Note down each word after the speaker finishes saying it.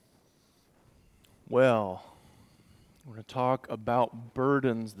Well, we're going to talk about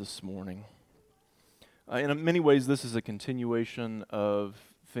burdens this morning. In many ways, this is a continuation of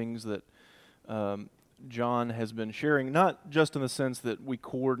things that John has been sharing, not just in the sense that we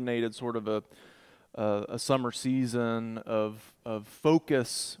coordinated sort of a summer season of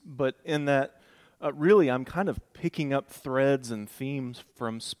focus, but in that really I'm kind of picking up threads and themes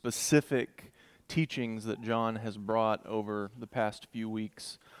from specific teachings that John has brought over the past few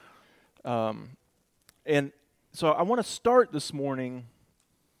weeks. And so I want to start this morning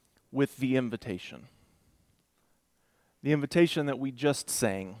with the invitation. The invitation that we just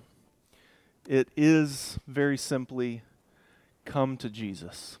sang. It is very simply, come to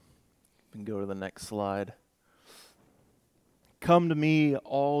Jesus. You can go to the next slide. Come to me,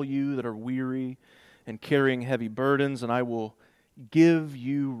 all you that are weary and carrying heavy burdens, and I will give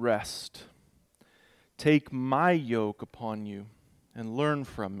you rest. Take my yoke upon you and learn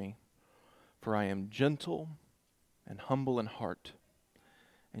from me, for I am gentle and humble in heart,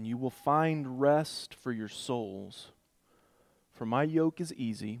 and you will find rest for your souls. For my yoke is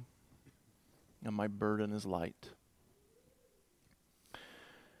easy, and my burden is light.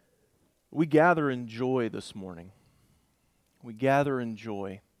 We gather in joy this morning. We gather in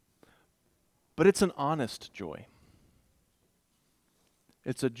joy, but it's an honest joy.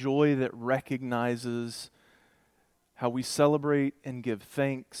 It's a joy that recognizes how we celebrate and give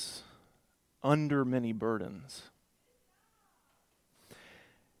thanks under many burdens.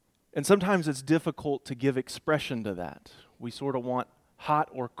 And sometimes it's difficult to give expression to that. We sort of want hot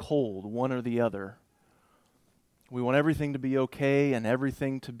or cold, one or the other. We want everything to be okay and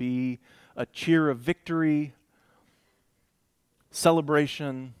everything to be a cheer of victory,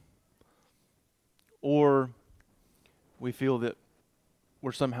 celebration, or we feel that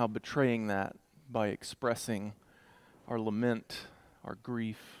we're somehow betraying that by expressing our lament, our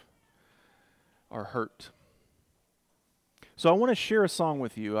grief, our hurt. So I want to share a song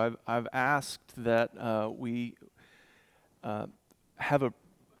with you. I've asked that we have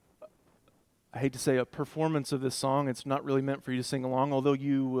I hate to say a performance of this song. It's not really meant for you to sing along, although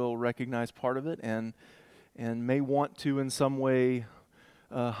you will recognize part of it and may want to in some way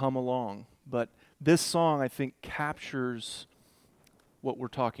hum along. But this song, I think, captures what we're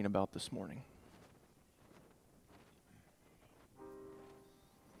talking about this morning.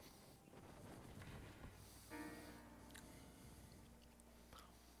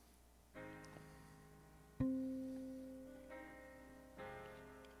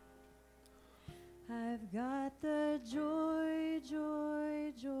 I've got the joy,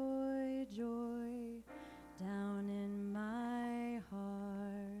 joy, joy, joy down in my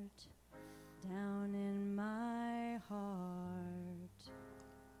heart, down in my heart.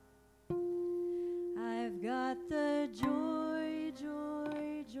 I've got the joy,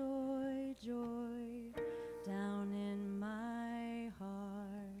 joy, joy, joy down in my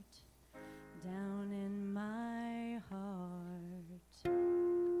heart, down in my heart.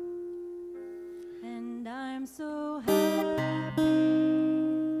 And I'm so happy,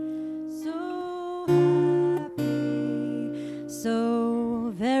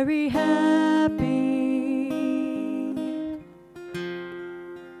 so very happy.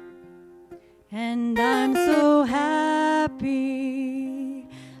 And I'm so happy,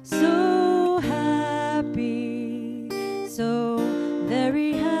 so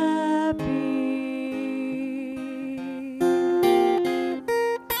very happy.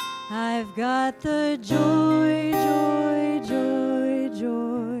 I've got the joy, joy, joy,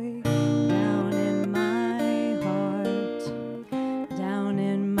 joy down in my heart, down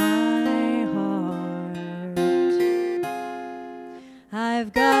in my heart.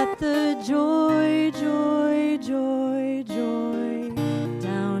 I've got the joy, joy, joy, joy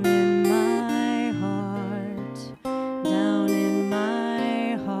down in my heart, down in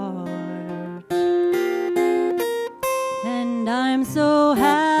my heart. And I'm so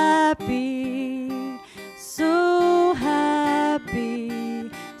happy, so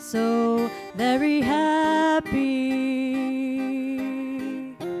very happy.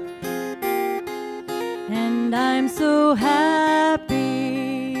 And I'm so happy,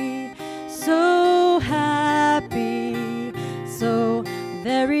 so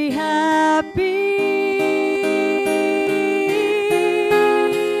very happy.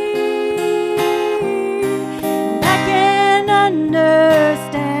 And I can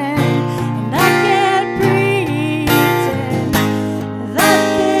understand, and I can't pretend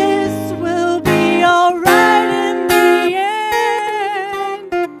that this will be all right in the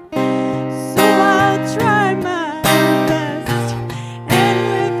end. So I'll try my best and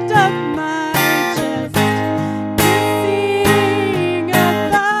lift up my chest to sing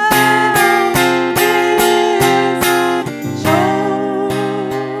about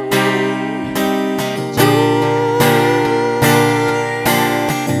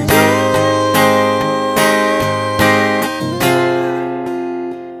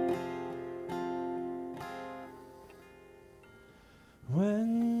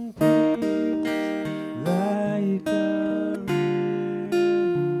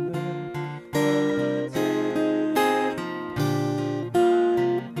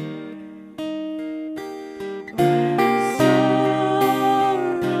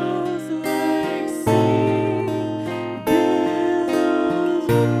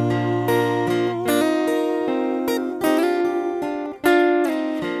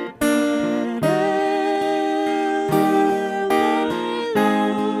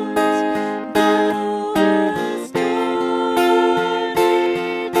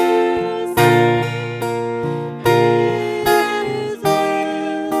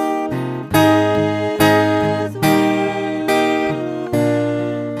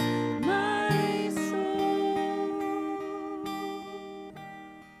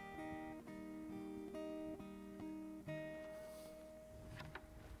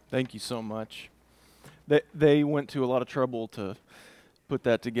Thank you so much. They went to a lot of trouble to put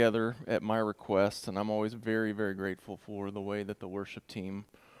that together at my request, and I'm always very, very grateful for the way that the worship team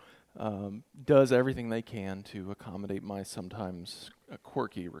does everything they can to accommodate my sometimes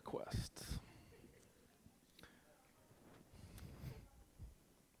quirky requests.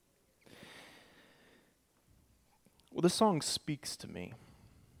 Well, this song speaks to me.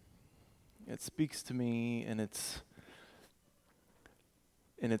 It speaks to me in its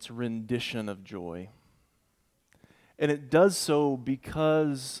rendition of joy. And it does so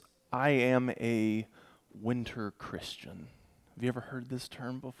because I am a winter Christian. Have you ever heard this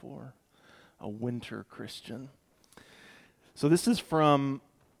term before? A winter Christian. So this is from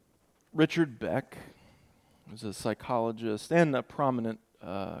Richard Beck, who's a psychologist and a prominent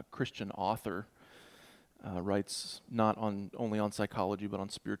Christian author. Writes not only on psychology, but on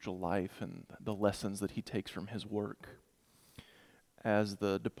spiritual life and the lessons that he takes from his work as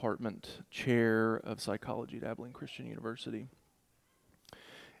the department chair of psychology at Abilene Christian University.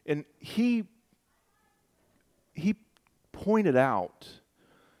 And he pointed out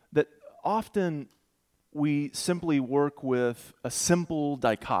that often we simply work with a simple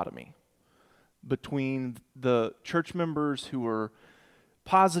dichotomy between the church members who are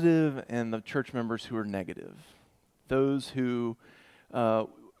positive and the church members who are negative. Those who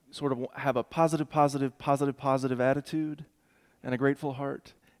sort of have a positive attitude and a grateful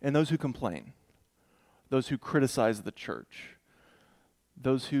heart, and those who complain, those who criticize the church,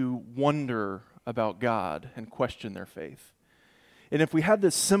 those who wonder about God and question their faith. And if we have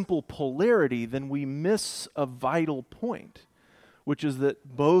this simple polarity, then we miss a vital point, which is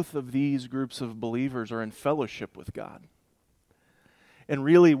that both of these groups of believers are in fellowship with God. And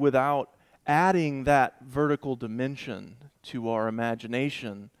really, without adding that vertical dimension to our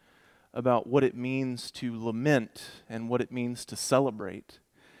imagination about what it means to lament and what it means to celebrate,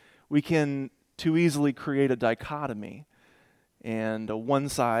 we can too easily create a dichotomy and a one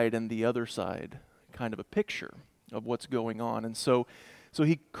side and the other side kind of a picture of what's going on. And so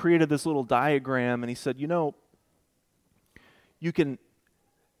he created this little diagram, and he said, you can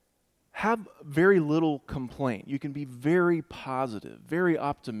have very little complaint. You can be very positive, very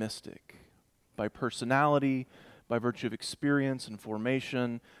optimistic by personality, by virtue of experience and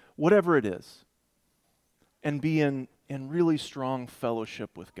formation, whatever it is, and be in really strong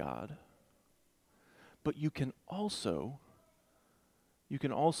fellowship with God. But you can also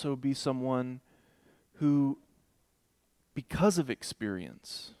be someone who, because of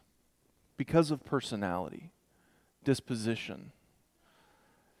experience, because of personality, disposition,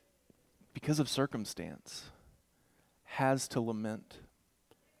 because of circumstance, has to lament,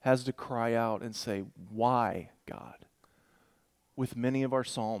 has to cry out and say, "Why, God?" With many of our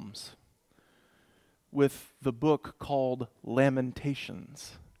Psalms, with the book called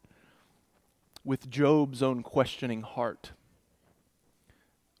Lamentations, with Job's own questioning heart,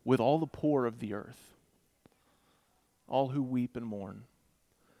 with all the poor of the earth, all who weep and mourn.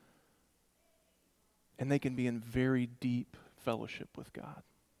 And they can be in very deep fellowship with God.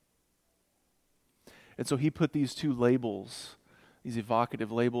 And so he put these two labels, these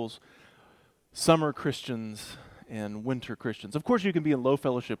evocative labels, summer Christians and winter Christians. Of course, you can be in low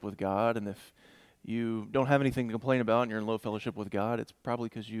fellowship with God, and if you don't have anything to complain about and you're in low fellowship with God, it's probably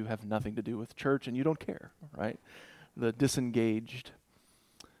because you have nothing to do with church and you don't care, right? The disengaged.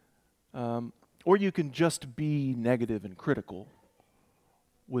 Or you can just be negative and critical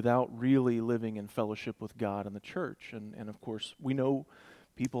without really living in fellowship with God and the church. And of course, we know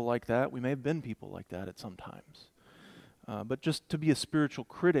people like that. We may have been people like that at some times. But just to be a spiritual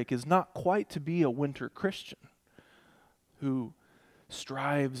critic is not quite to be a winter Christian who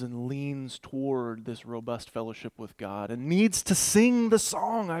strives and leans toward this robust fellowship with God and needs to sing the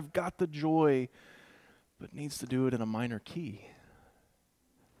song, "I've got the joy," but needs to do it in a minor key,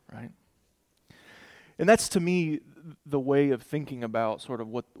 right? And that's, to me, the way of thinking about sort of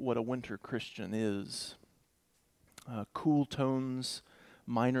what a winter Christian is. Cool tones,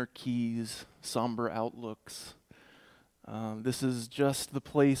 minor keys, somber outlooks. This is just the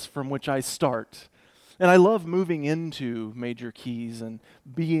place from which I start. And I love moving into major keys and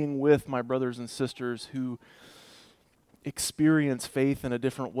being with my brothers and sisters who experience faith in a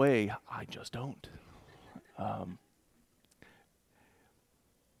different way. I just don't.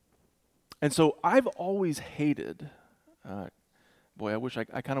 And so I've always hated, I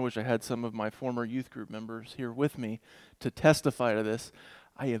kind of wish I had some of my former youth group members here with me to testify to this.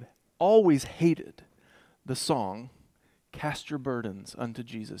 I have always hated the song, "Cast Your Burdens Unto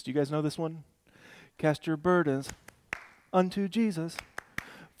Jesus." Do you guys know this one? Cast your burdens unto Jesus,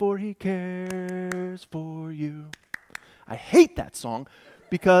 for he cares for you. I hate that song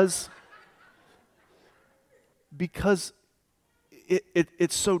because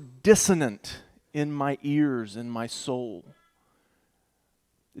it's so dissonant in my ears, in my soul.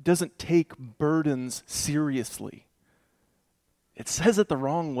 It doesn't take burdens seriously. It says it the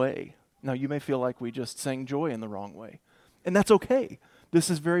wrong way. Now, you may feel like we just sang joy in the wrong way, and that's okay. This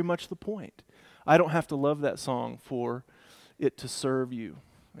is very much the point. I don't have to love that song for it to serve you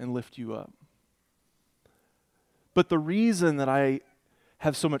and lift you up. But the reason that I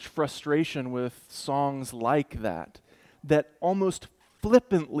have so much frustration with songs like that almost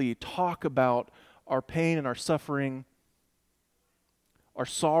flippantly talk about our pain and our suffering, our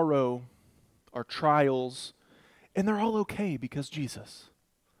sorrow, our trials, and they're all okay because Jesus.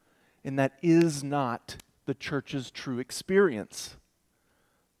 And that is not the church's true experience.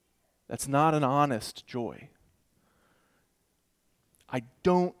 That's not an honest joy. I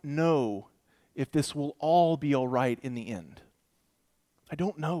don't know if this will all be all right in the end. I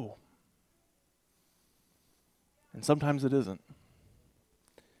don't know. And sometimes it isn't.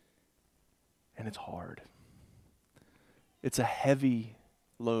 And it's hard. It's a heavy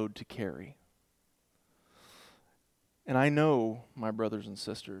load to carry. And I know, my brothers and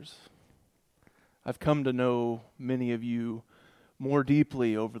sisters, I've come to know many of you more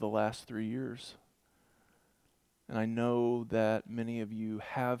deeply over the last 3 years. And I know that many of you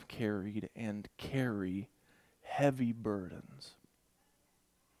have carried and carry heavy burdens.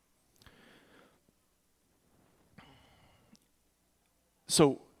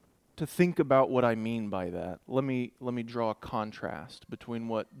 So, to think about what I mean by that, let me draw a contrast between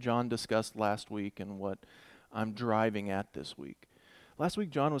what John discussed last week and what I'm driving at this week. Last week,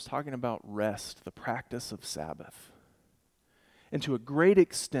 John was talking about rest, the practice of Sabbath. And to a great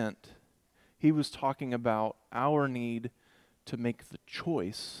extent, he was talking about our need to make the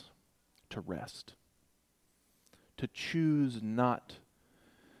choice to rest, to choose not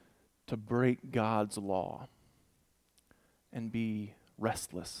to break God's law and be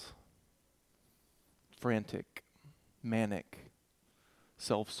restless, frantic, manic,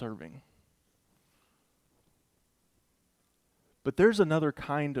 self-serving. But there's another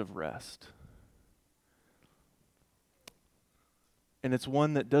kind of rest. And it's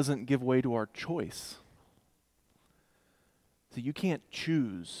one that doesn't give way to our choice. So you can't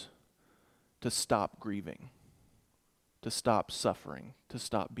choose to stop grieving, to stop suffering, to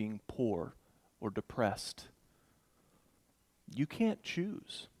stop being poor or depressed. You can't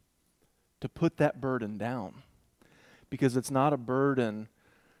choose to put that burden down because it's not a burden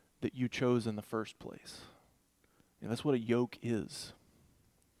that you chose in the first place. And that's what a yoke is.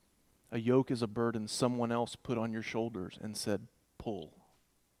 A yoke is a burden someone else put on your shoulders and said, pull.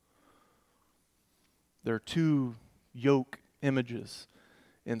 There are two yoke images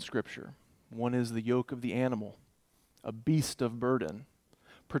in Scripture. One is the yoke of the animal, a beast of burden,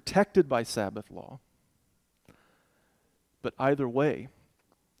 protected by Sabbath law. But either way,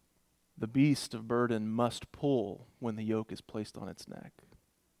 the beast of burden must pull when the yoke is placed on its neck.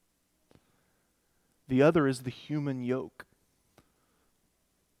 The other is the human yoke.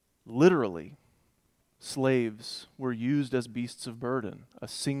 Literally, slaves were used as beasts of burden, a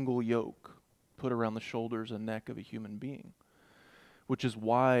single yoke put around the shoulders and neck of a human being, which is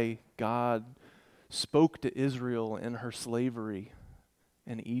why God spoke to Israel in her slavery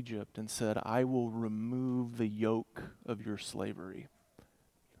in Egypt and said, I will remove the yoke of your slavery,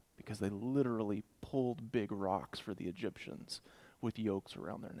 because they literally pulled big rocks for the Egyptians with yokes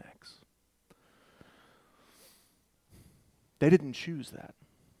around their necks. They didn't choose that.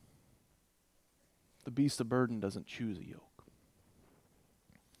 The beast of burden doesn't choose a yoke.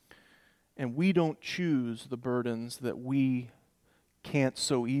 And we don't choose the burdens that we can't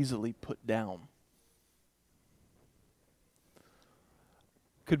so easily put down.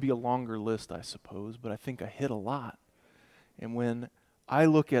 Could be a longer list, I suppose, but I think I hit a lot. And when I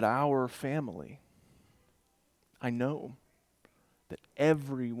look at our family, I know that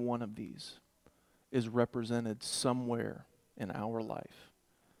every one of these is represented somewhere in our life.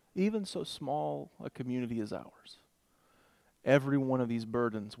 Even so small a community as ours. Every one of these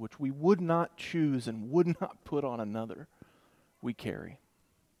burdens, which we would not choose and would not put on another, we carry.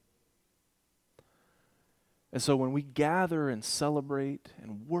 And so when we gather and celebrate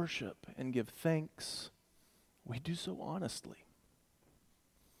and worship and give thanks, we do so honestly.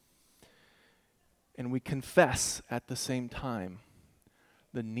 And we confess at the same time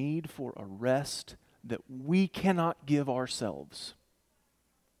the need for a rest that we cannot give ourselves.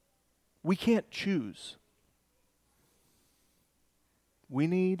 We can't choose. We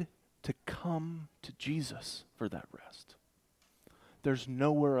need to come to Jesus for that rest. There's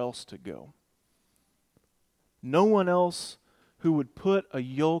nowhere else to go. No one else who would put a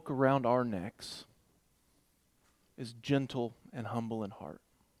yoke around our necks is gentle and humble in heart.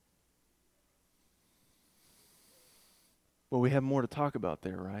 Well, we have more to talk about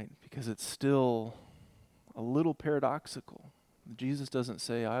there, right? Because it's still a little paradoxical. Jesus doesn't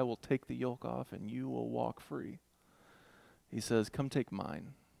say, I will take the yoke off and you will walk free. He says, come take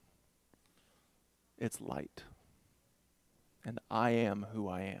mine. It's light. And I am who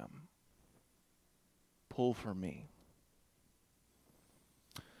I am. Pull for me.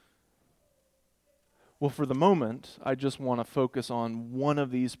 Well, for the moment, I just want to focus on one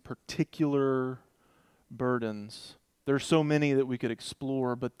of these particular burdens. There's so many that we could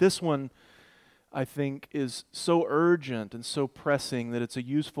explore, but this one, I think, is so urgent and so pressing that it's a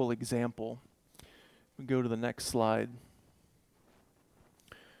useful example. We go to the next slide.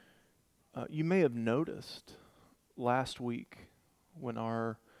 You may have noticed last week when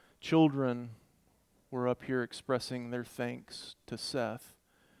our children were up here expressing their thanks to Seth,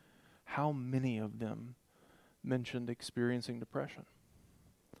 how many of them mentioned experiencing depression.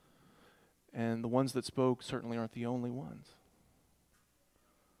 And the ones that spoke certainly aren't the only ones.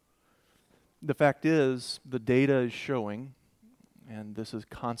 The fact is, the data is showing, and this is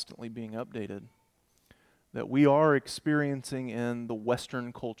constantly being updated, that we are experiencing in the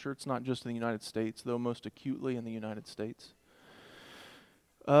Western culture, it's not just in the United States, though most acutely in the United States,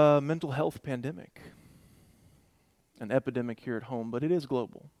 a mental health pandemic, an epidemic here at home, but it is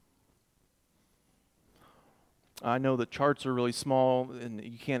global. I know the charts are really small and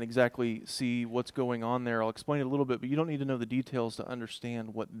you can't exactly see what's going on there. I'll explain it a little bit, but you don't need to know the details to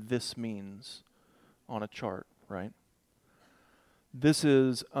understand what this means on a chart, right? This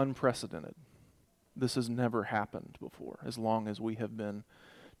is unprecedented. This has never happened before, as long as we have been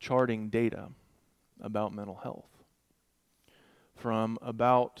charting data about mental health. From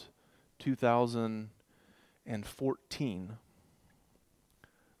about 2014,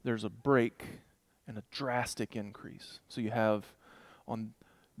 there's a break and a drastic increase. So you have on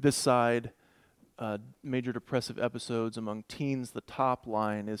this side major depressive episodes among teens. The top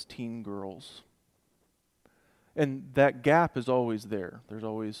line is teen girls. And that gap is always there. There's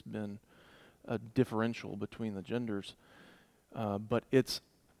always been a differential between the genders. But it's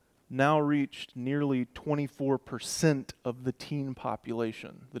now reached nearly 24% of the teen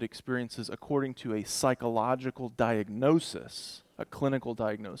population that experiences, according to a psychological diagnosis, a clinical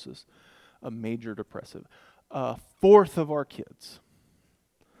diagnosis, a major depressive. A fourth of our kids.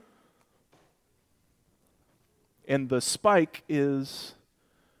 And the spike is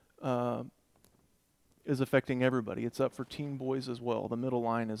affecting everybody. It's up for teen boys as well. The middle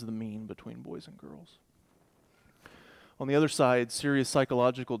line is the mean between boys and girls. On the other side, serious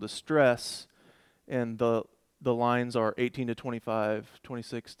psychological distress, and the lines are 18 to 25,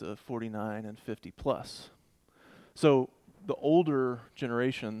 26 to 49, and 50 plus. So the older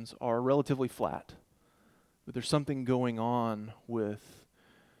generations are relatively flat, but there's something going on with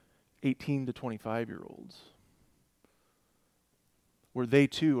 18 to 25-year-olds where they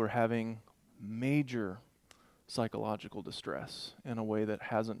too are having major psychological distress in a way that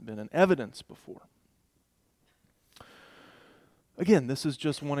hasn't been in evidence before. Again, this is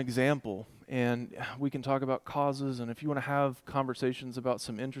just one example, and we can talk about causes, and if you want to have conversations about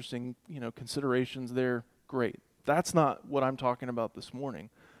some interesting, considerations there, great. That's not what I'm talking about this morning.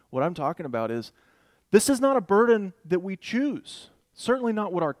 What I'm talking about is this is not a burden that we choose. Certainly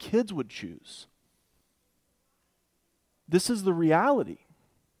not what our kids would choose. This is the reality.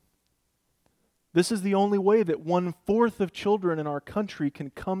 This is the only way that 1/4 of children in our country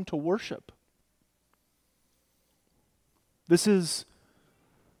can come to worship. This is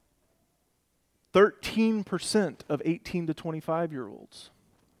 13% of 18 to 25-year-olds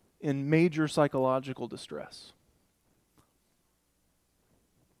in major psychological distress.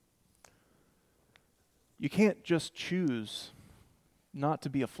 You can't just choose not to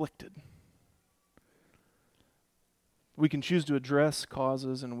be afflicted. We can choose to address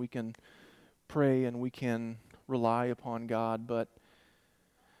causes, and we can pray, and we can rely upon God, but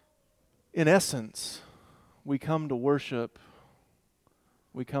in essence, we come to worship,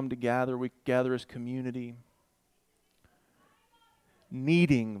 we come to gather, we gather as community,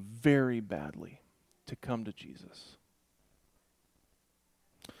 needing very badly to come to Jesus.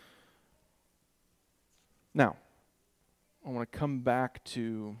 Now, I want to come back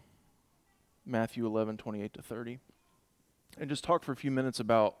to Matthew 11, 28 to 30, and just talk for a few minutes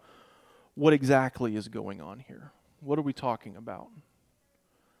about what exactly is going on here. What are we talking about?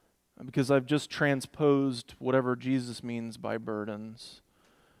 Because I've just transposed whatever Jesus means by burdens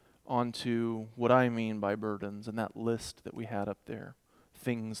onto what I mean by burdens and that list that we had up there.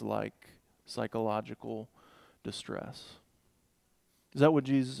 Things like psychological distress. Is that what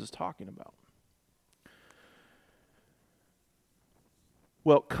Jesus is talking about?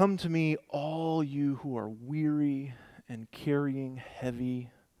 Well, come to me, all you who are weary and carrying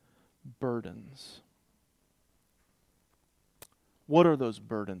heavy burdens. What are those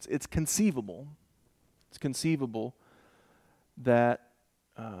burdens? It's conceivable. It's conceivable that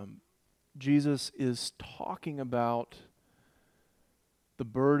Jesus is talking about the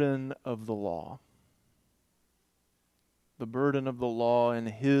burden of the law. The burden of the law in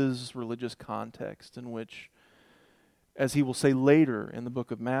his religious context, in which, as he will say later in the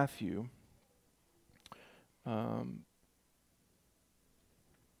book of Matthew,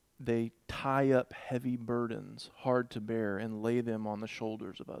 they tie up heavy burdens, hard to bear, and lay them on the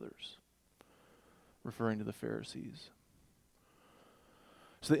shoulders of others, referring to the Pharisees.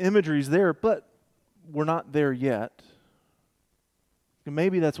 So the imagery is there, but we're not there yet.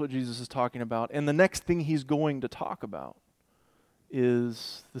 Maybe that's what Jesus is talking about. And the next thing he's going to talk about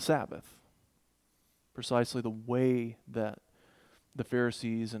is the Sabbath. Precisely the way that the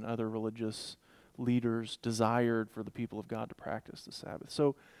Pharisees and other religious leaders desired for the people of God to practice the Sabbath.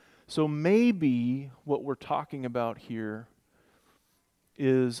 So maybe what we're talking about here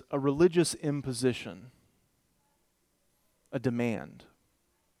is a religious imposition, a demand.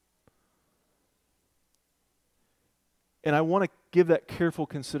 And I want to give that careful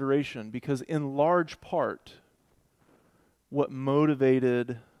consideration because in large part, what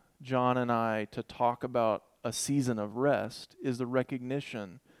motivated John and I to talk about a season of rest is the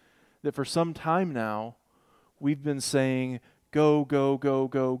recognition that for some time now, we've been saying, go, go, go,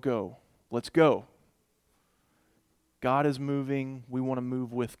 go, go. Let's go. God is moving. We want to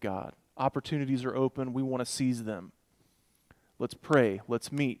move with God. Opportunities are open. We want to seize them. Let's pray.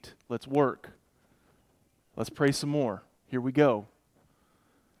 Let's meet. Let's work. Let's pray some more. Here we go.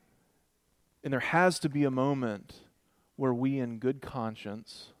 And there has to be a moment where we in good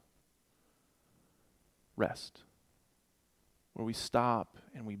conscience rest, where we stop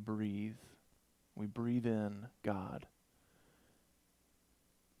and we breathe. We breathe in God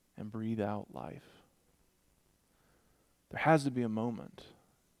and breathe out life. There has to be a moment.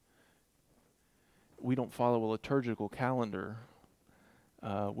 We don't follow a liturgical calendar,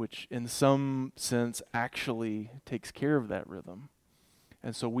 which in some sense actually takes care of that rhythm.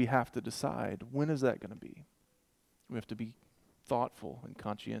 And so we have to decide, when is that going to be? We have to be thoughtful and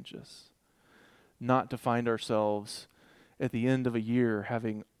conscientious, not to find ourselves at the end of a year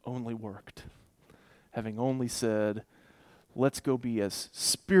having only worked, having only said, let's go be as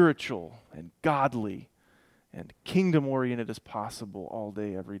spiritual and godly and kingdom-oriented as possible all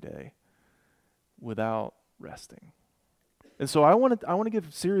day, every day, without resting. And so I want to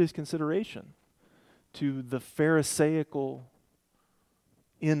give serious consideration to the Pharisaical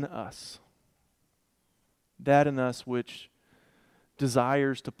in us, that in us which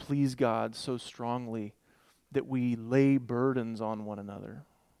desires to please God so strongly that we lay burdens on one another.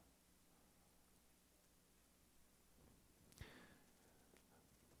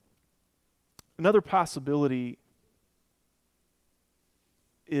 Another possibility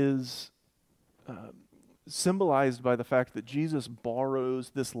is symbolized by the fact that Jesus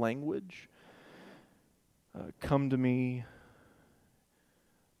borrows this language. Come to me,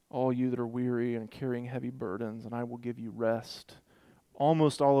 all you that are weary and carrying heavy burdens, and I will give you rest.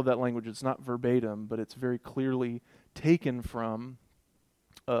 Almost all of that language, it's not verbatim, but it's very clearly taken from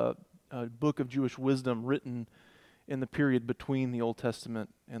a book of Jewish wisdom written in the period between the Old Testament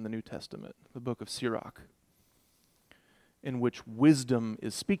and the New Testament, the book of Sirach, in which wisdom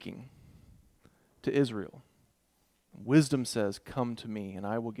is speaking to Israel. Wisdom says, come to me and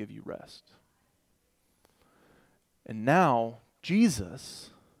I will give you rest. And now, Jesus,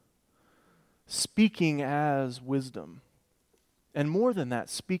 speaking as wisdom, and more than that,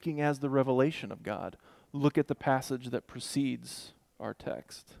 speaking as the revelation of God. Look at the passage that precedes our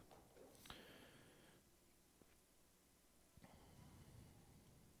text.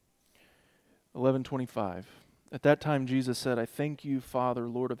 (11:25). At that time Jesus said, I thank you, Father,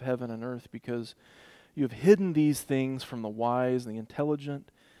 Lord of heaven and earth, because you have hidden these things from the wise and the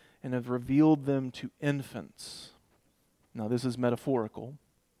intelligent and have revealed them to infants. Now this is metaphorical.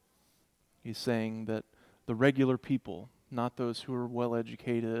 He's saying that the regular people, not those who are well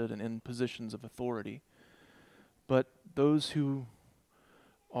educated and in positions of authority, but those who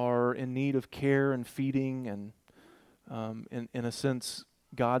are in need of care and feeding and, in a sense,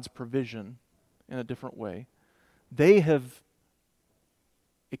 God's provision in a different way, they have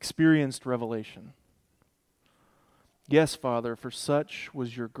experienced revelation. Yes, Father, for such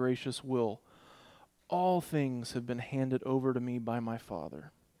was your gracious will. All things have been handed over to me by my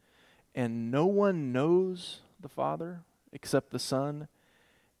Father, and no one knows the Father except the Son,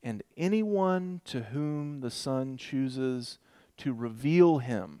 and anyone to whom the Son chooses to reveal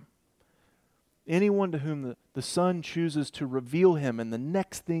him. Anyone to whom the Son chooses to reveal him. And the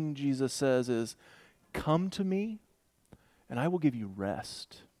next thing Jesus says is, come to me, and I will give you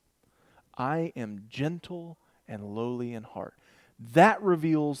rest. I am gentle and lowly in heart. That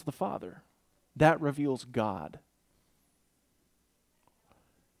reveals the Father. That reveals God.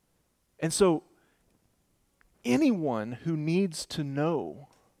 And so, anyone who needs to know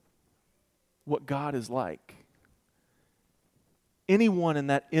what God is like, anyone in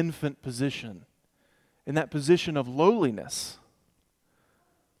that infant position, in that position of lowliness,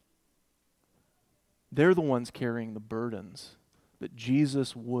 they're the ones carrying the burdens that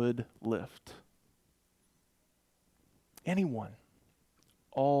Jesus would lift. Anyone,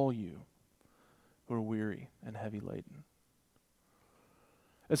 all you who are weary and heavy laden.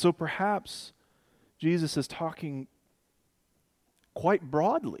 And so perhaps Jesus is talking quite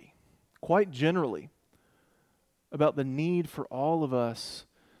broadly, quite generally, about the need for all of us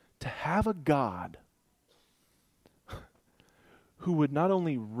to have a God who would not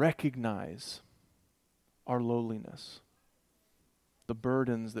only recognize our lowliness, the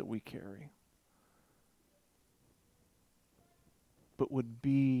burdens that we carry, but would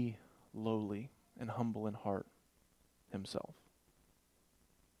be lowly and humble in heart himself.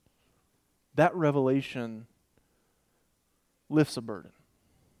 That revelation lifts a burden.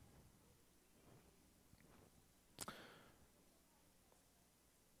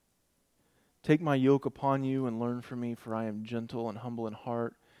 Take my yoke upon you and learn from me, for I am gentle and humble in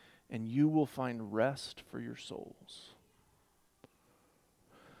heart, and you will find rest for your souls.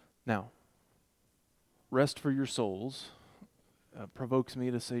 Now, rest for your souls provokes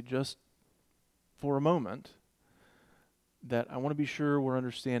me to say just for a moment that I want to be sure we're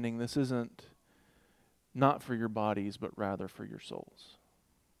understanding this isn't not for your bodies, but rather for your souls.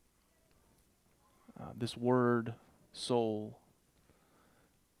 This word, soul,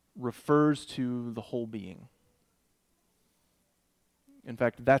 refers to the whole being. In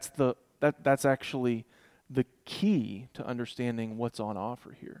fact, that's actually the key to understanding what's on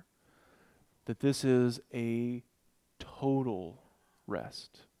offer here. That this is a total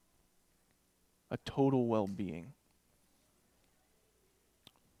rest, a total well-being.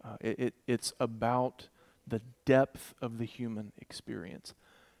 It's about the depth of the human experience,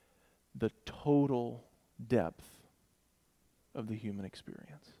 the total depth of the human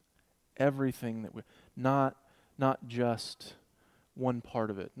experience. Everything that not just one part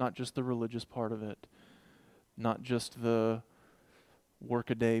of it, not just the religious part of it, not just the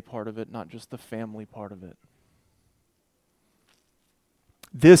work-a-day part of it, not just the family part of it.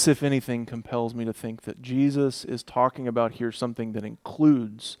 This, if anything, compels me to think that Jesus is talking about here something that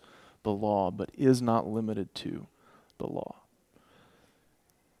includes the law, but is not limited to the law.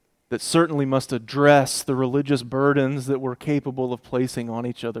 That certainly must address the religious burdens that we're capable of placing on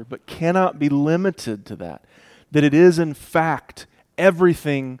each other, but cannot be limited to that. That it is, in fact,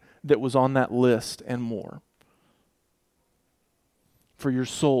 everything that was on that list and more. For your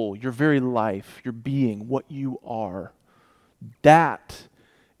soul, your very life, your being, what you are. That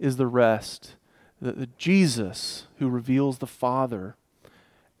is the rest that the Jesus, who reveals the Father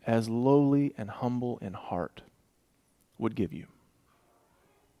as lowly and humble in heart, would give you.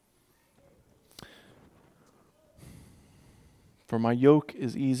 For my yoke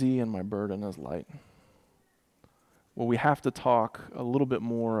is easy and my burden is light. Well, we have to talk a little bit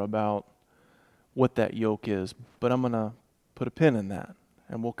more about what that yoke is, but I'm going to put a pin in that,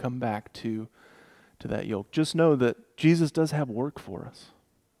 and we'll come back to that yoke. Just know that Jesus does have work for us.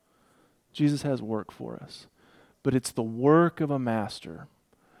 Jesus has work for us. But it's the work of a master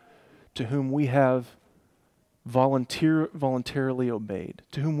to whom we have voluntarily obeyed,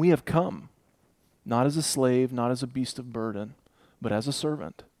 to whom we have come, not as a slave, not as a beast of burden, but as a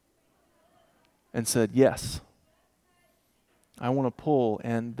servant, and said, yes, I want to pull.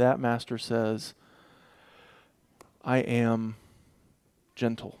 And that master says, I am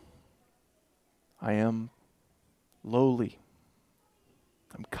gentle. I am lowly.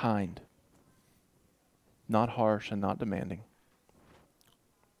 I'm kind. Not harsh and not demanding.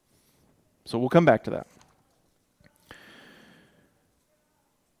 So we'll come back to that.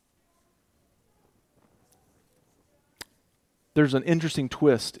 There's an interesting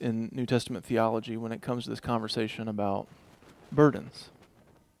twist in New Testament theology when it comes to this conversation about burdens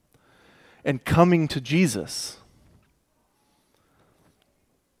and coming to Jesus.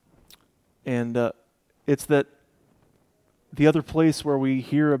 And it's that the other place where we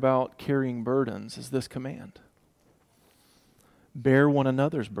hear about carrying burdens is this command. Bear one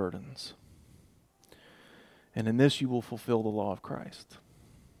another's burdens. And in this you will fulfill the law of Christ.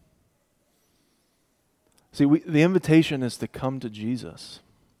 See, the invitation is to come to Jesus.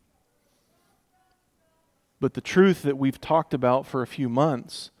 But the truth that we've talked about for a few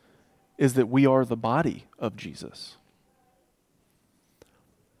months is that we are the body of Jesus.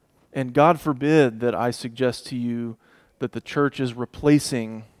 And God forbid that I suggest to you that the church is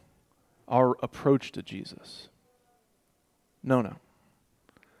replacing our approach to Jesus. No.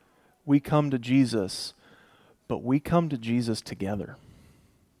 We come to Jesus, but we come to Jesus together.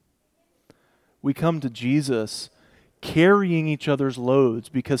 We come to Jesus carrying each other's loads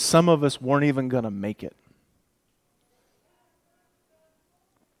because some of us weren't even going to make it.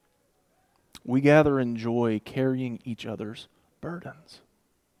 We gather in joy carrying each other's burdens.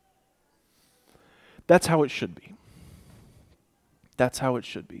 That's how it should be. That's how it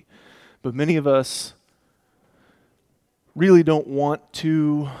should be. But many of us really don't want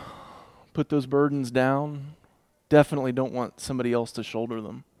to put those burdens down. Definitely don't want somebody else to shoulder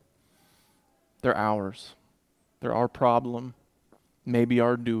them. They're ours. They're our problem. Maybe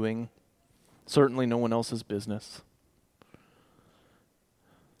our doing. Certainly no one else's business.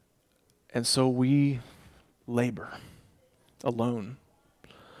 And so we labor alone.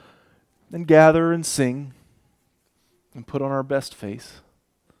 Then gather and sing and put on our best face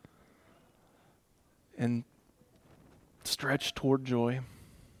and stretch toward joy.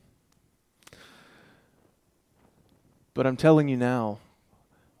 But I'm telling you now,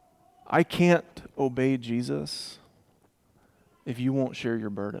 I can't obey Jesus if you won't share your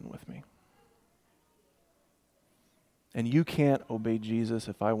burden with me. And you can't obey Jesus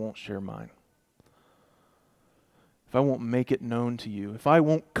if I won't share mine. If I won't make it known to you. If I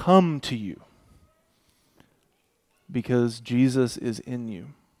won't come to you. Because Jesus is in you.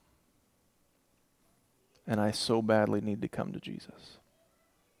 And I so badly need to come to Jesus.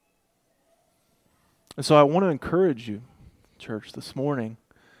 And so I want to encourage you, church, this morning.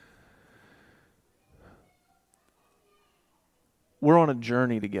 We're on a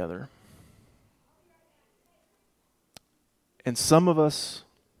journey together. And some of us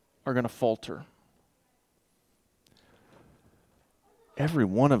are going to falter. Every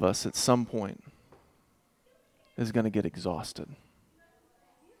one of us at some point is going to get exhausted.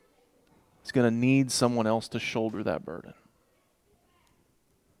 It's going to need someone else to shoulder that burden.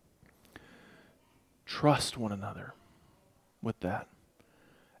 Trust one another with that.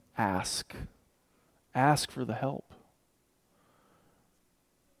 Ask. Ask for the help.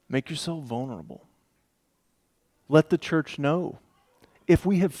 Make yourself vulnerable. Let the church know. If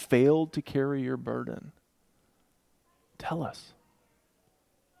we have failed to carry your burden, tell us.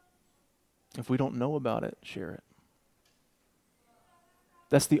 If we don't know about it, share it.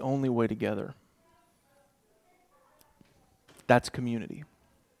 That's the only way together. That's community.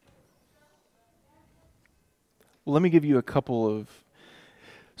 Well, let me give you a couple of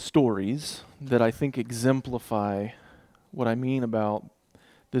stories that I think exemplify what I mean about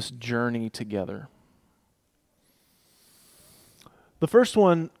this journey together. The first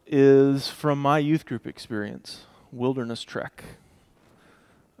one is from my youth group experience, Wilderness Trek.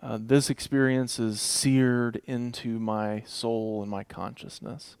 This experience is seared into my soul and my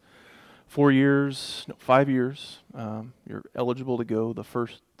consciousness. 5 years, you're eligible to go the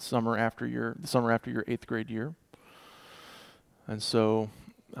summer after your 8th grade year. And so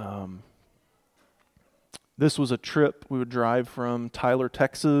this was a trip. We would drive from Tyler,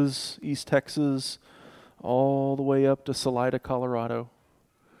 Texas, East Texas, all the way up to Salida, Colorado,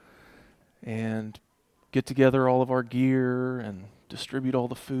 and get together all of our gear and distribute all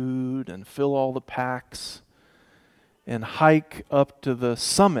the food and fill all the packs and hike up to the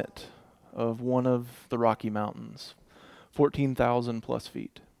summit of one of the Rocky Mountains, 14,000 plus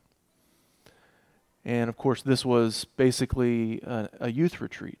feet. And of course, this was basically a youth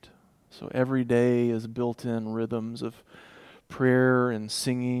retreat. So every day is built in rhythms of prayer and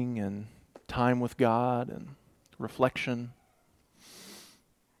singing and time with God and reflection.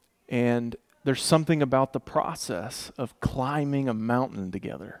 And there's something about the process of climbing a mountain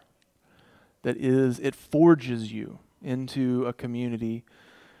together it forges you into a community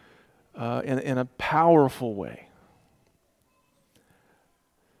in a powerful way.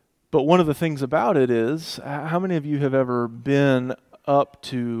 But one of the things about it is, how many of you have ever been up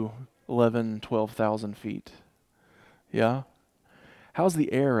to 11,000, 12,000 feet? Yeah? How's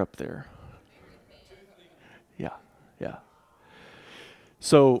the air up there? Yeah.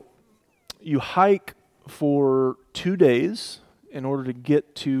 So you hike for 2 days in order to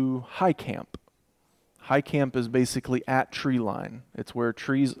get to high camp. High camp is basically at tree line. It's where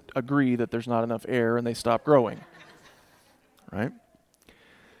trees agree that there's not enough air and they stop growing. Right?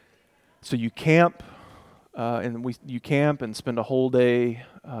 So you camp and you camp and spend a whole day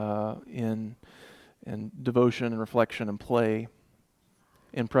in devotion and reflection and play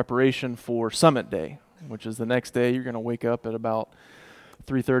in preparation for Summit Day, which is the next day. You're going to wake up at about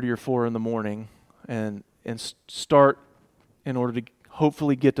 3:30 or 4 in the morning and start in order to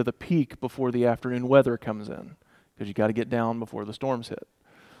hopefully get to the peak before the afternoon weather comes in, because you got to get down before the storms hit.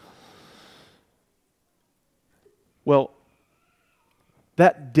 Well,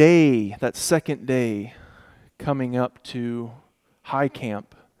 that day, that second day coming up to high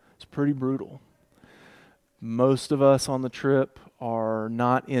camp, is pretty brutal. Most of us on the trip are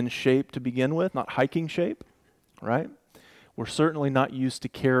not in shape to begin with, not hiking shape, right? We're certainly not used to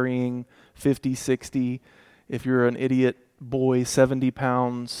carrying 50, 60, if you're an idiot boy, 70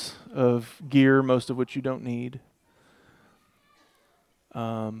 pounds of gear, most of which you don't need.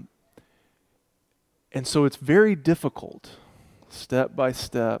 And so it's very difficult, step by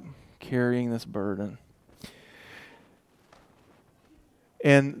step, carrying this burden.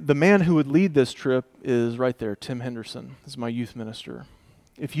 And the man who would lead this trip is right there, Tim Henderson. This is my youth minister.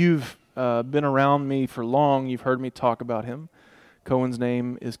 If you've been around me for long, you've heard me talk about him. Cohen's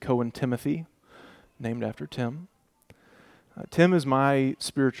name is Cohen Timothy, named after Tim. Tim is my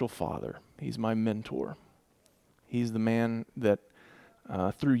spiritual father. He's my mentor. He's the man that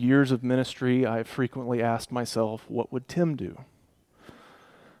through years of ministry, I've frequently asked myself, what would Tim do?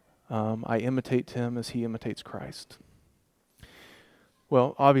 I imitate Tim as he imitates Christ.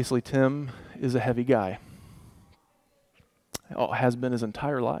 Well, obviously, Tim is a heavy guy. Has been his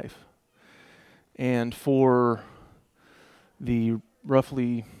entire life. And for the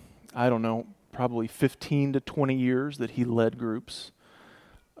roughly, probably 15 to 20 years that he led groups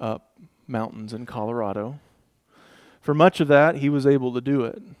up mountains in Colorado, for much of that, he was able to do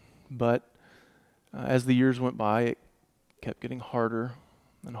it. But as the years went by, it kept getting harder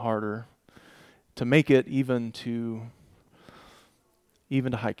and harder to make it even to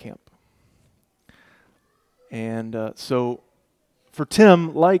high camp. And so for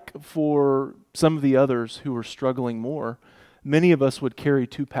Tim, like for some of the others who were struggling more, many of us would carry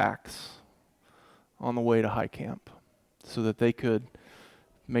 2 packs on the way to high camp so that they could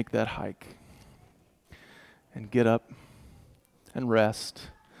make that hike and get up and rest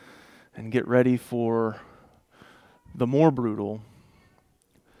and get ready for the more brutal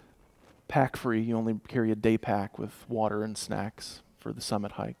pack-free. You only carry a day pack with water and snacks for the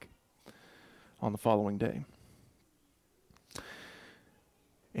summit hike on the following day.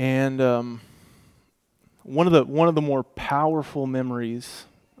 And one of the more powerful memories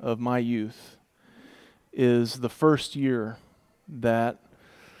of my youth is the first year that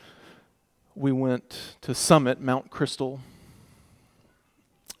we went to summit Mount Crystal,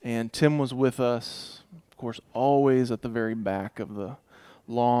 and Tim was with us, of course, always at the very back of the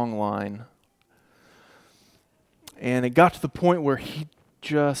long line. And it got to the point where he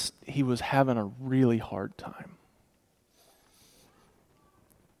was having a really hard time.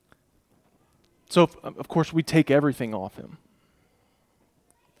 So, of course, we take everything off him.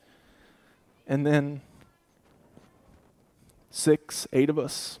 And then 6, 8 of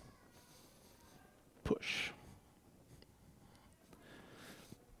us push.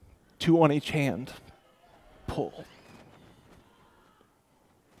 2 on each hand, pull.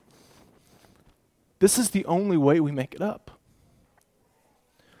 This is the only way we make it up.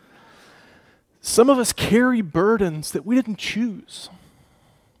 Some of us carry burdens that we didn't choose.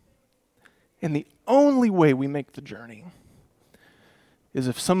 And the only way we make the journey is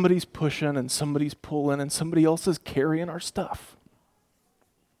if somebody's pushing and somebody's pulling and somebody else is carrying our stuff.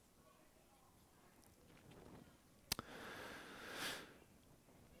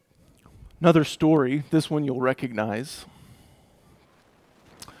 Another story, this one you'll recognize.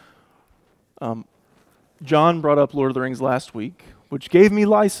 John brought up Lord of the Rings last week, which gave me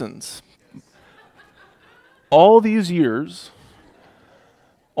license. All these years,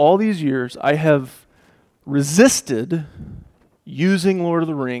 I have resisted using Lord of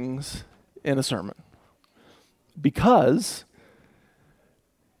the Rings in a sermon because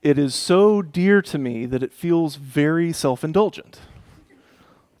it is so dear to me that it feels very self-indulgent.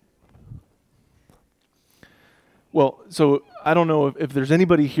 Well, so I don't know if there's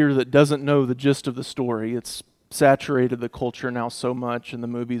anybody here that doesn't know the gist of the story. It's saturated the culture now so much, and the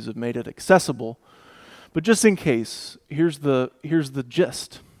movies have made it accessible. But just in case, here's the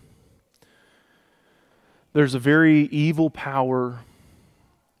gist. There's a very evil power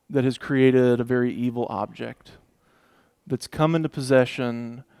that has created a very evil object that's come into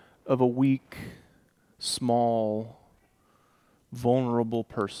possession of a weak, small, vulnerable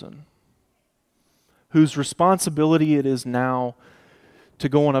person whose responsibility it is now to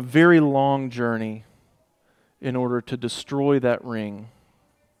go on a very long journey in order to destroy that ring.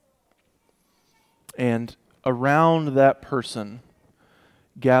 And around that person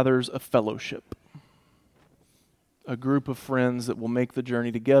gathers a fellowship, a group of friends that will make the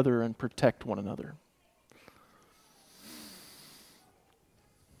journey together and protect one another.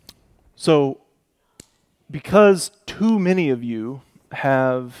 So, because too many of you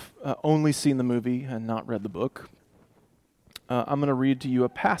have only seen the movie and not read the book, I'm going to read to you a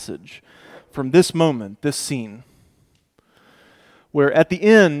passage from this moment, this scene, where at the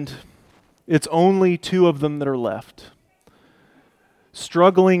end, it's only two of them that are left,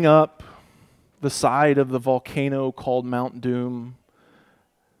 struggling up the side of the volcano called Mount Doom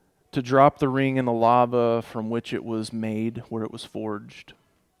to drop the ring in the lava from which it was made, where it was forged.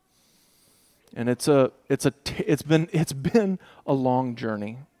 And it's been a long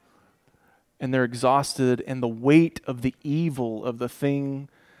journey. And they're exhausted, and the weight of the evil of the thing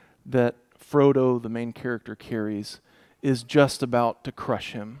that Frodo, the main character, carries is just about to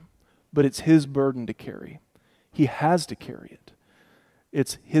crush him. But it's his burden to carry. He has to carry it.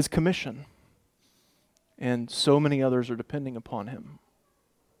 It's his commission. And so many others are depending upon him.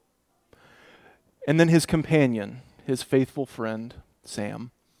 And then his companion, his faithful friend,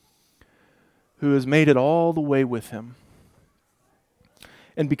 Sam, who has made it all the way with him.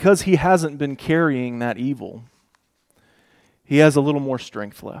 And because he hasn't been carrying that evil, he has a little more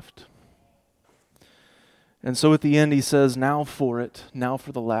strength left. And so at the end he says, "Now for it, now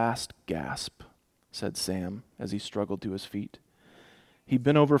for the last gasp," said Sam as he struggled to his feet. He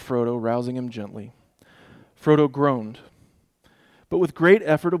bent over Frodo, rousing him gently. Frodo groaned, but with great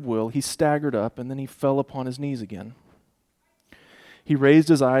effort of will he staggered up, and then he fell upon his knees again. He raised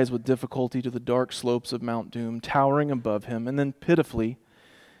his eyes with difficulty to the dark slopes of Mount Doom towering above him, and then pitifully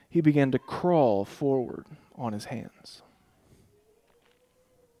he began to crawl forward on his hands.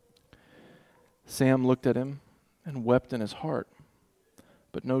 Sam looked at him and wept in his heart,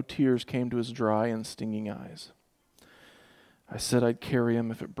 but no tears came to his dry and stinging eyes. "I said I'd carry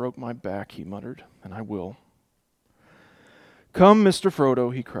him if it broke my back," he muttered, "and I will." "Come, Mr.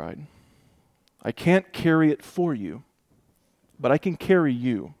 Frodo," he cried. "I can't carry it for you, but I can carry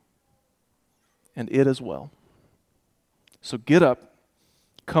you, and it as well. So get up.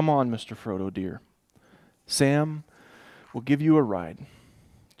 Come on, Mr. Frodo, dear. Sam will give you a ride.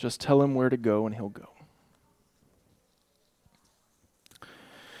 Just tell him where to go, and he'll go."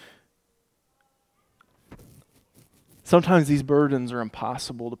 Sometimes these burdens are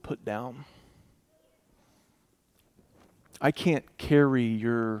impossible to put down. I can't carry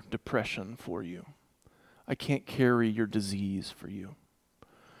your depression for you. I can't carry your disease for you.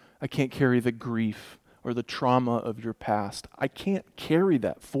 I can't carry the grief or the trauma of your past. I can't carry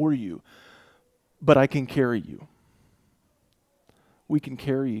that for you, but I can carry you. We can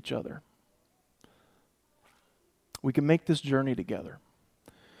carry each other. We can make this journey together.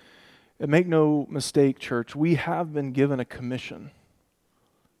 And make no mistake, church, we have been given a commission.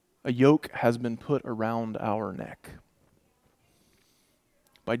 A yoke has been put around our neck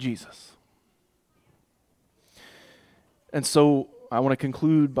by Jesus. And so I want to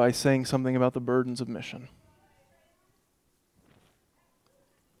conclude by saying something about the burdens of mission.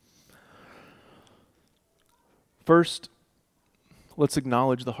 First, let's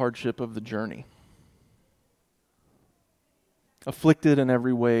acknowledge the hardship of the journey. Afflicted in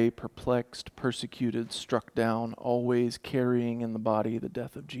every way, perplexed, persecuted, struck down, always carrying in the body the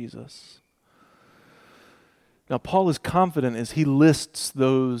death of Jesus. Now, Paul is confident as he lists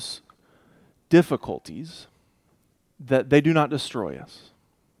those difficulties that they do not destroy us.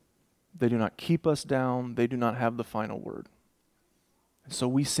 They do not keep us down. They do not have the final word. And so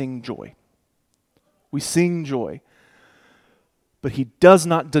we sing joy. We sing joy. But he does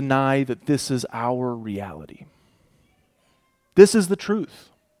not deny that this is our reality. This is the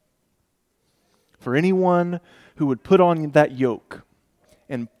truth. For anyone who would put on that yoke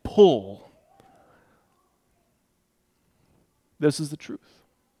and pull, this is the truth.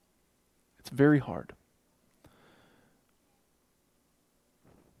 It's very hard.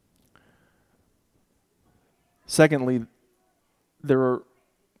 Secondly, there are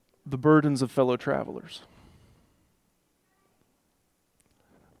the burdens of fellow travelers.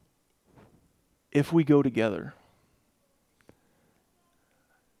 If we go together,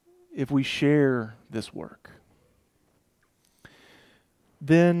 if we share this work,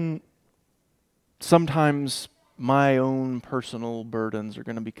 then sometimes my own personal burdens are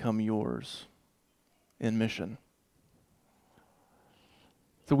going to become yours in mission.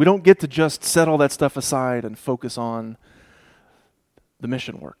 So we don't get to just set all that stuff aside and focus on the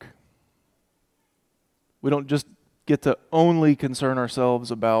mission work. We don't just get to only concern ourselves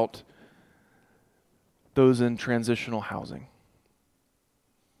about those in transitional housing.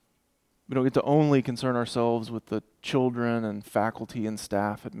 We don't get to only concern ourselves with the children and faculty and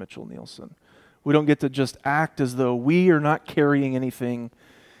staff at Mitchell Nielsen. We don't get to just act as though we are not carrying anything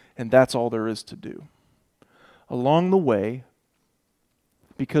and that's all there is to do. Along the way,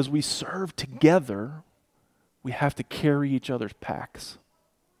 because we serve together, we have to carry each other's packs.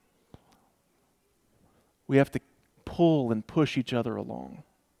 We have to pull and push each other along.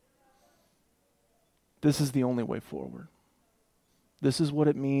 This is the only way forward. This is what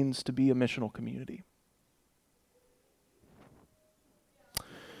it means to be a missional community.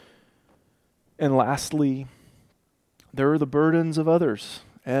 And lastly, there are the burdens of others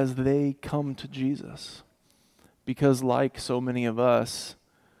as they come to Jesus. Because like so many of us,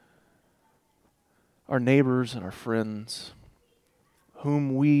 our neighbors and our friends,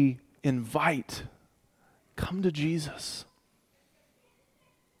 whom we invite, come to Jesus.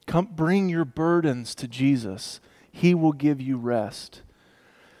 Come, bring your burdens to Jesus. He will give you rest.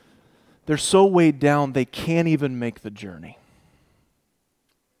 They're so weighed down they can't even make the journey.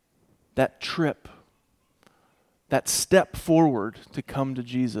 That trip, that step forward to come to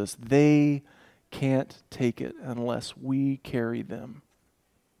Jesus, they can't take it unless we carry them.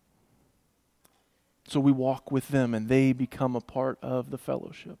 So we walk with them and they become a part of the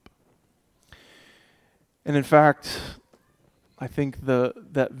fellowship. And in fact, I think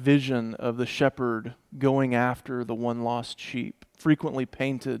that vision of the shepherd going after the one lost sheep, frequently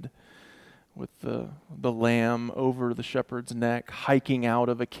painted with the lamb over the shepherd's neck, hiking out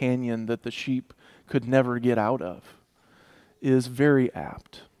of a canyon that the sheep could never get out of, is very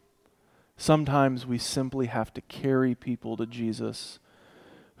apt. Sometimes we simply have to carry people to Jesus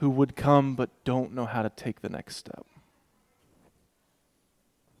who would come but don't know how to take the next step.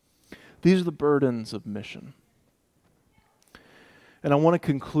 These are the burdens of mission. And I want to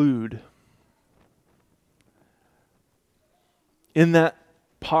conclude in that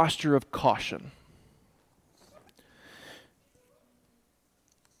posture of caution.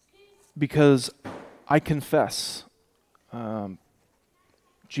 Because I confess,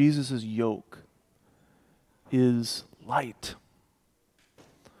 Jesus' yoke is light.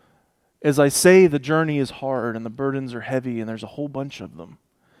 As I say, the journey is hard and the burdens are heavy and there's a whole bunch of them.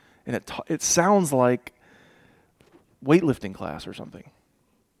 And it sounds like weightlifting class or something,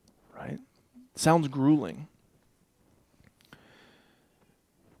 right? It sounds grueling.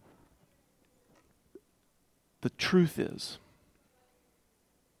 The truth is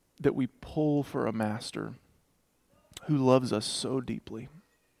that we pull for a master who loves us so deeply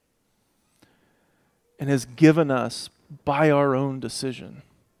and has given us, by our own decision,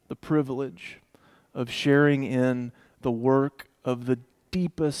 the privilege of sharing in the work of the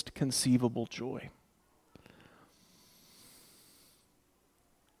deepest conceivable joy.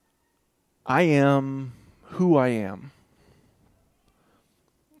 I am who I am,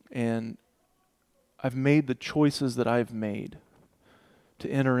 and I've made the choices that I've made to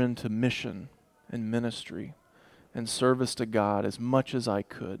enter into mission and ministry and service to God as much as I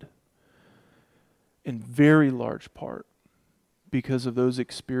could, in very large part because of those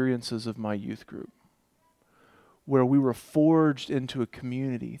experiences of my youth group, where we were forged into a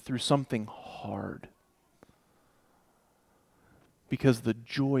community through something hard, because the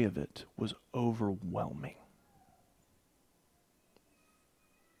joy of it was overwhelming.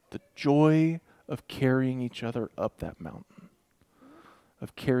 The joy of carrying each other up that mountain,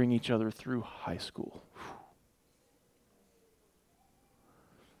 of carrying each other through high school,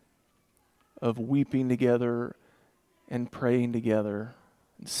 of weeping together and praying together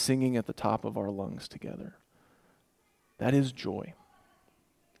and singing at the top of our lungs together. That is joy.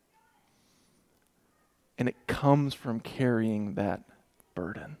 And it comes from carrying that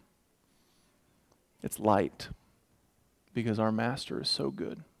burden. It's light because our master is so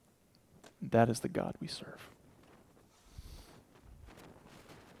good. That is the God we serve.